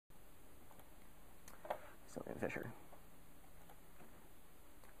Sylvian fissure.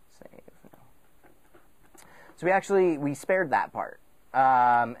 Save. No. So we spared that part.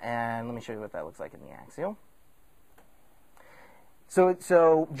 And let me show you what that looks like in the axial.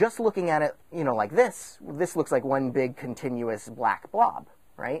 So just looking at it, like this looks like one big continuous black blob,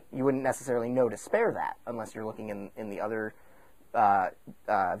 right? You wouldn't necessarily know to spare that unless you're looking in the other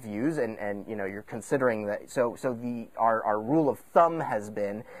views, and you're considering that. So our rule of thumb has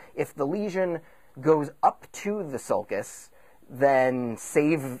been, if the lesion goes up to the sulcus, then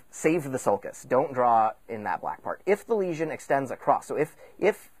save the sulcus. Don't draw in that black part. If the lesion extends across, so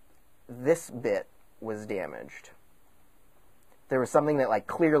if this bit was damaged, there was something that like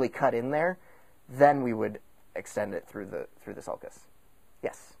clearly cut in there, then we would extend it through the sulcus.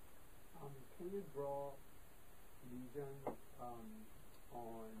 Yes. Can you draw lesion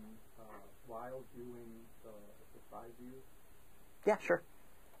while doing the side view? Yeah, sure.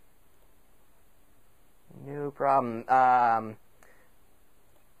 No problem.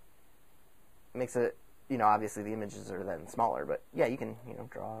 Makes it, obviously the images are then smaller, but yeah, you can,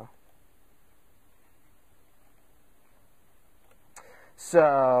 draw.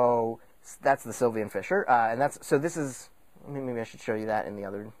 So that's the Sylvian fissure, and this is, maybe I should show you that in the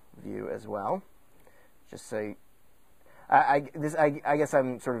other view as well, just so. I guess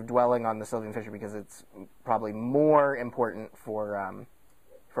I'm sort of dwelling on the Sylvian fissure because it's probably more important for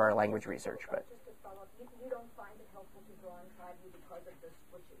our language research, but. Just to follow up, you don't find it helpful to draw in side view because of the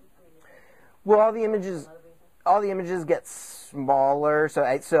switching? Well, all the images get smaller.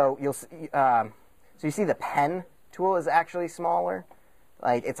 So you'll see, so you see the pen tool is actually smaller.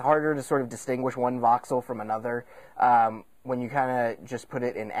 Like, it's harder to sort of distinguish one voxel from another. When you kind of just put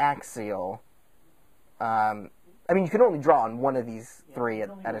it in axial, I mean, you can only draw on one of these three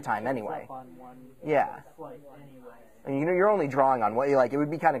at a time anyway. Yeah. I mean, you're only drawing on one. Like, it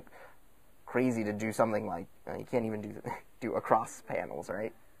would be kind of crazy to do something like, you can't even do across panels,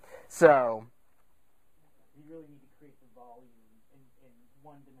 right? So. You really need to create the volume in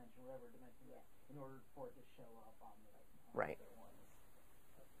one dimension, whatever dimension, in order for it to show up on the right.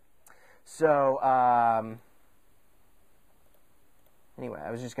 So, anyway,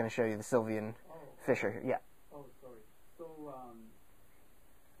 I was just going to show you the Sylvian fissure. Yeah. Oh, sorry.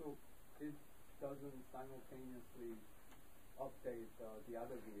 So it doesn't simultaneously update the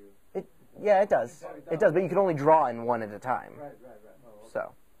other view? Yeah, it does. It does, but you can only draw in one at a time. Right. Oh, okay. So.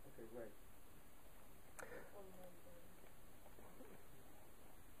 Okay, great.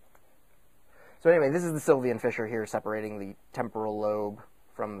 So anyway, this is the Sylvian fissure here, separating the temporal lobe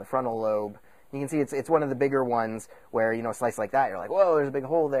from the frontal lobe. You can see it's one of the bigger ones where, a slice like that, you're like, whoa, there's a big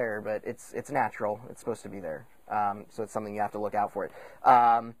hole there, but it's natural. It's supposed to be there. So it's something you have to look out for it.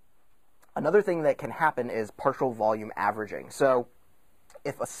 Another thing that can happen is partial volume averaging. So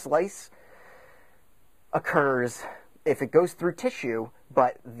if a slice occurs, if it goes through tissue,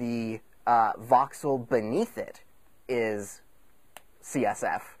 but the voxel beneath it is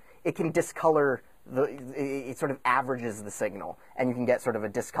CSF, it can discolor it sort of averages the signal, and you can get sort of a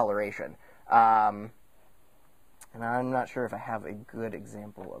discoloration. And I'm not sure if I have a good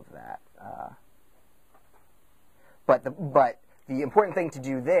example of that. But the important thing to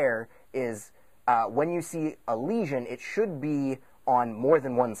do there is when you see a lesion, it should be on more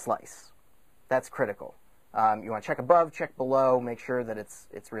than one slice. That's critical. You want to check above, check below, make sure that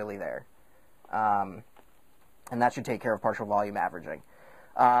it's really there. And that should take care of partial volume averaging.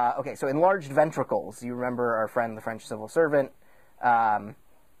 Okay, so enlarged ventricles. You remember our friend, the French civil servant.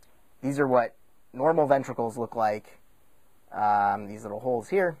 These are what normal ventricles look like. These little holes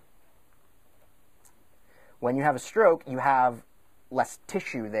here. When you have a stroke, you have less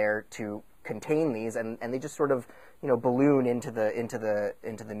tissue there to contain these, and they just sort of balloon into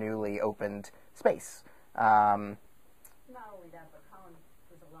the newly opened space. Not only that, but Colin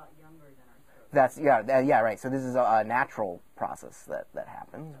was a lot younger than our stroke. That's yeah, right. So this is a natural process that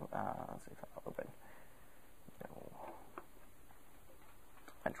happens. Let's see if I'll open.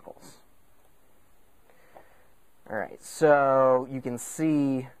 Ventricles. All right, so you can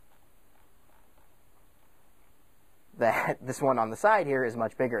see that this one on the side here is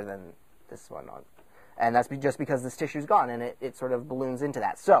much bigger than this one on, and that's just because this tissue's gone and it sort of balloons into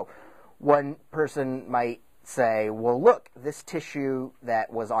that. So one person might say, well, look, this tissue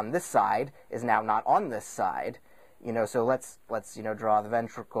that was on this side is now not on this side, so let's draw the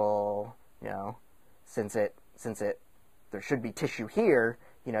ventricle, since there should be tissue here,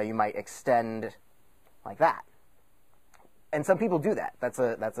 you might extend like that. And some people do that. That's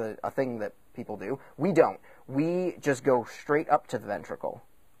a thing that people do. We don't. We just go straight up to the ventricle.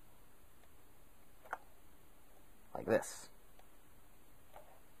 Like this.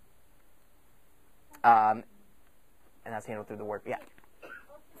 And that's handled through the warp. Yeah.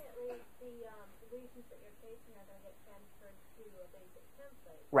 Ultimately, the lesions that you're facing are going to get transferred to a basic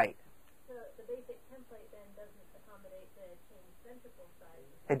template. Right. So the basic template then doesn't accommodate the changed ventricle size.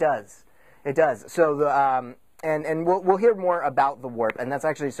 It does. It does. So the and we'll hear more about the warp, and that's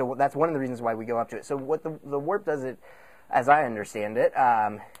actually that's one of the reasons why we go up to it. So what the warp does, it, as I understand it,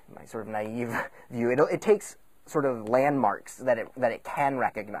 my sort of naive view, it takes sort of landmarks that it can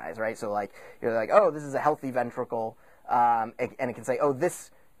recognize, right? So like you're like, oh, this is a healthy ventricle, and it can say, oh, this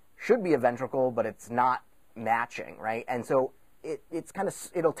should be a ventricle, but it's not matching, right? And so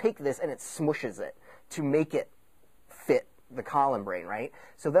it'll take this and it smushes it to make it fit the column brain, right?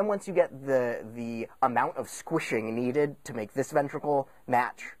 So then once you get the amount of squishing needed to make this ventricle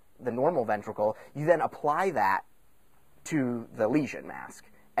match the normal ventricle, you then apply that to the lesion mask,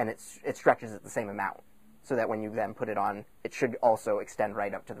 and it stretches it the same amount, so that when you then put it on, it should also extend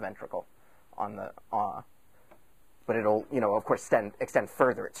right up to the ventricle on the but it'll, of course, extend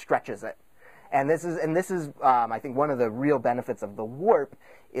further. It stretches it. And this is I think one of the real benefits of the warp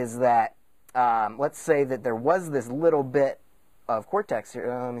is that let's say that there was this little bit of cortex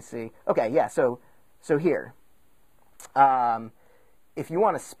here. Let me see. Okay, yeah. So here, if you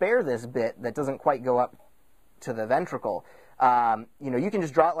want to spare this bit that doesn't quite go up to the ventricle, you can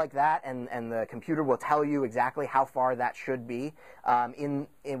just draw it like that, and the computer will tell you exactly how far that should be.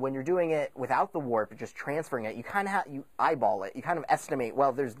 When you're doing it without the warp, just transferring it, you eyeball it. You kind of estimate,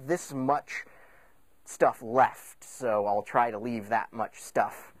 well, there's this much stuff left, so I'll try to leave that much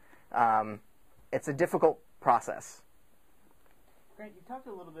stuff. It's a difficult process. Grant, you talked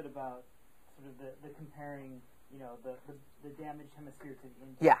a little bit about sort of the comparing, the damaged hemisphere to the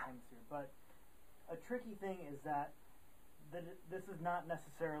intact hemisphere, but a tricky thing is that this is not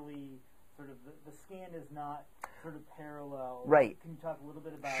necessarily sort of the scan is not sort of parallel. Right. Can you talk a little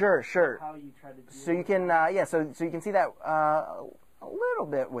bit about sure how you try to do so you can so you can see that a little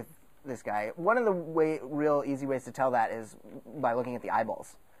bit with this guy. One of the real easy ways to tell that is by looking at the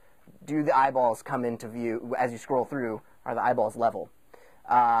eyeballs. Do the eyeballs come into view as you scroll through? Are the eyeballs level?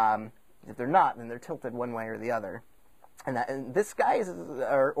 If they're not, then they're tilted one way or the other. And this guy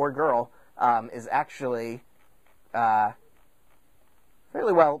or girl is actually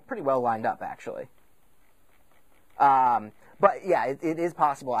pretty well lined up, actually. But yeah, it is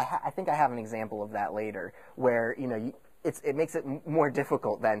possible. I think I have an example of that later, where it makes it more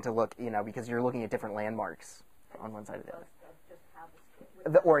difficult then to look, because you're looking at different landmarks on one side or the other. Just how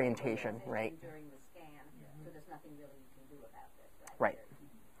The orientation, right? During the scan, so there's nothing really you can do about this, Right.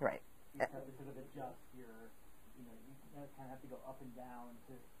 Right. You have to sort of adjust you kind of have to go up and down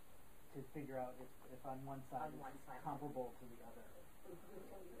to figure out if on one side it's comparable to the other.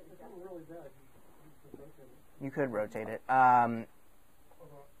 Really bad. You could rotate it. Although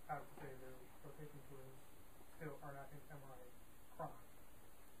I have to say the rotation tools still are not in MRIcron.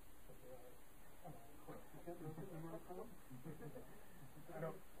 But they are MRIcron. You can't rotate MRIcron? I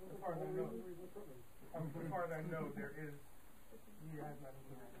don't, as far as I know, there is. He has not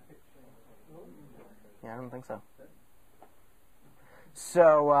included the picture. Yeah, I don't think so.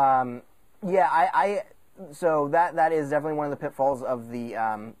 So so that is definitely one of the pitfalls of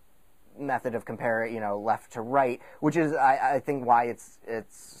the method of compare, left to right, which is I think why it's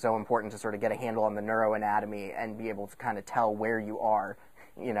so important to sort of get a handle on the neuroanatomy and be able to kind of tell where you are,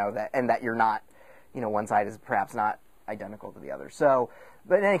 that you're not, one side is perhaps not identical to the other. So,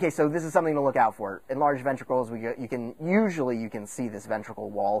 but in any case, so this is something to look out for. Enlarged ventricles, you can see this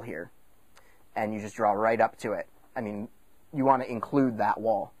ventricle wall here, and you just draw right up to it. I mean, you want to include that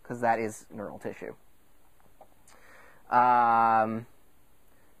wall because that is neural tissue.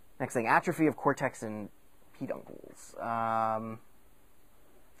 Next thing, atrophy of cortex and peduncles.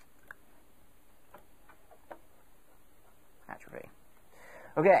 Atrophy.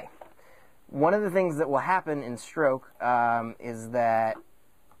 Okay. One of the things that will happen in stroke is that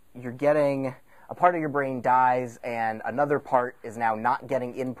you're getting a part of your brain dies and another part is now not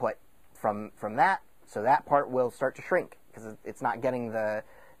getting input from that, so that part will start to shrink because it's not getting the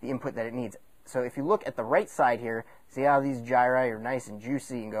input that it needs. So if you look at the right side here, see how these gyri are nice and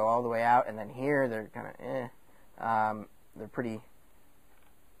juicy and go all the way out, and then here they're kind of they're pretty.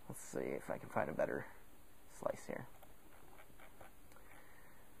 Let's see if I can find a better slice here.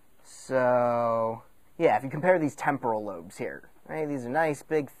 So yeah, if you compare these temporal lobes here, right? These are nice,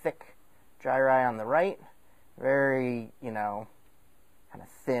 big, thick gyri on the right, very, kind of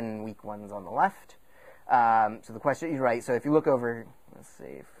thin, weak ones on the left. So the question is right. So if you look over, let's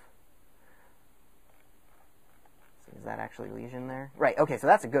see. Is that actually lesion there? Right, okay, so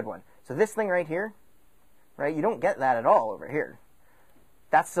that's a good one. So this thing right here, right, you don't get that at all over here.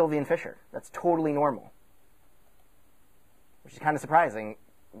 that's Sylvian fissure. That's totally normal, which is kind of surprising.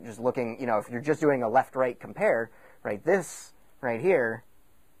 Just looking, if you're just doing a left-right compare, right, this right here,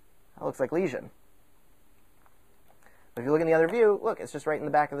 that looks like lesion. But if you look in the other view, look, it's just right in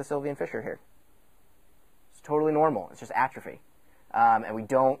the back of the Sylvian fissure here. It's totally normal. It's just atrophy. And we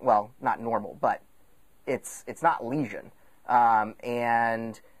don't, well, not normal, but it's not lesion.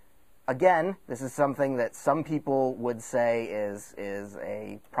 And again, this is something that some people would say is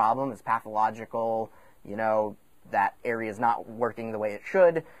a problem, is pathological, that area is not working the way it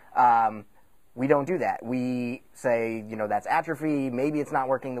should. We don't do that. We say, that's atrophy, maybe it's not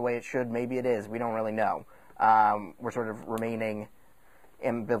working the way it should, maybe it is, we don't really know. We're sort of remaining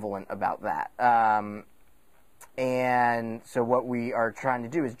ambivalent about that. And so what we are trying to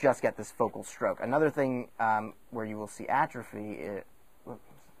do is just get this focal stroke. Another thing where you will see atrophy is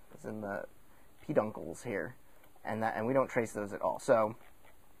in the peduncles here, and we don't trace those at all. So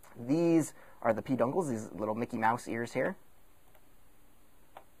these are the peduncles, these little Mickey Mouse ears here,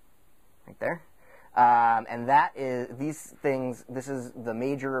 right there. And that is, this is the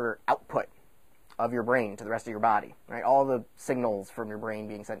major output of your brain to the rest of your body, right? All the signals from your brain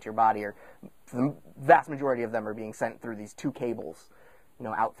being sent to your body the vast majority of them are being sent through these two cables,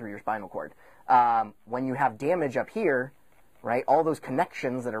 out through your spinal cord. When you have damage up here, right, all those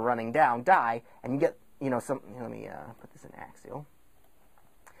connections that are running down die, and you get, let me put this in axial.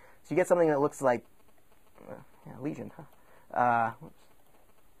 So you get something that looks like lesion. Whoops.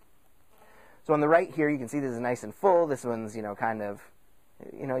 So on the right here, you can see this is nice and full. This one's, kind of,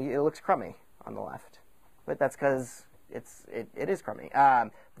 it looks crummy on the left, but that's because it is crummy.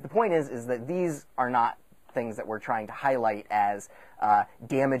 The point is that these are not things that we're trying to highlight as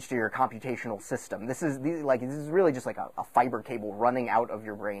damage to your computational system. This is really just like a fiber cable running out of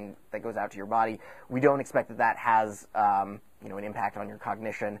your brain that goes out to your body. We don't expect that has an impact on your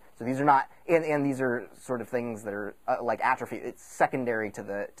cognition. So these are not, and these are sort of things that are like atrophy. It's secondary to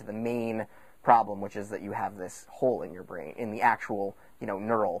the main problem, which is that you have this hole in your brain, in the actual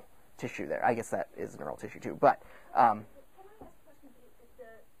neural tissue there. I guess that is neural tissue too, but. Can I ask a question?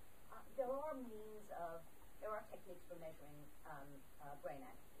 There are techniques for measuring brain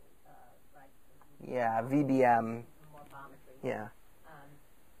activity, right? Yeah, VBM. Morphometry. Yeah.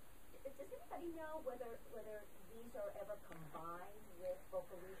 Does anybody know whether these are ever combined with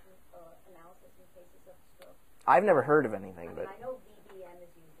focal lesion analysis in cases of stroke? I've never heard of anything, but I know VBM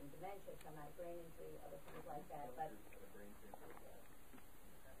is used in dementia, traumatic brain injury, other things like that, but.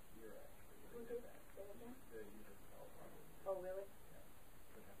 Who did? Say it again? Oh, really?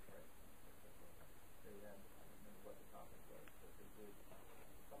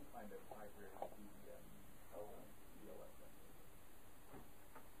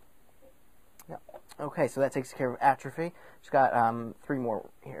 Yeah. Okay, so that takes care of atrophy. Just got 3 more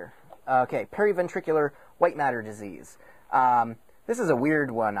here. Okay, periventricular white matter disease. This is a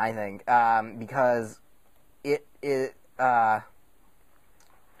weird one, I think, because it's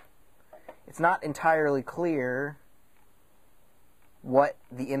not entirely clear what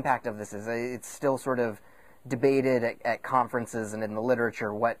the impact of this is. It's still sort of debated at conferences and in the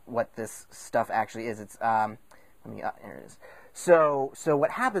literature what this stuff actually is. It's here it is. So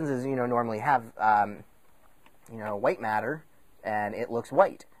what happens is normally have white matter and it looks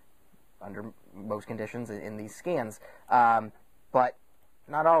white under most conditions in these scans, but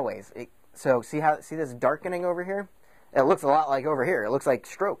not always. So see this darkening over here? It looks a lot like over here. It looks like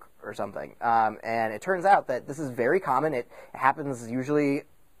stroke or something. And it turns out that this is very common. It happens usually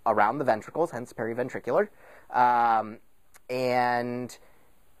around the ventricles, hence periventricular. And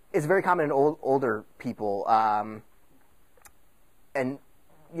it's very common in older people. And,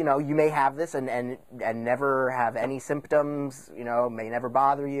 you may have this and never have any symptoms, may never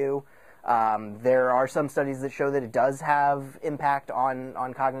bother you. There are some studies that show that it does have impact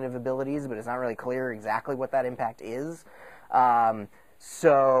on cognitive abilities, but it's not really clear exactly what that impact is.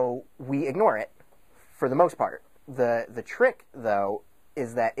 So we ignore it for the most part. The trick, though,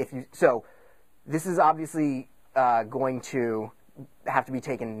 is that this is obviously going to have to be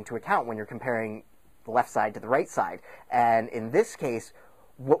taken into account when you're comparing the left side to the right side. And in this case,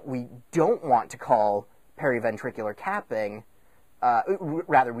 what we don't want to call periventricular capping,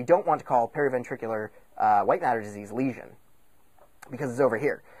 rather, we don't want to call periventricular white matter disease lesion because it's over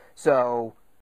here. So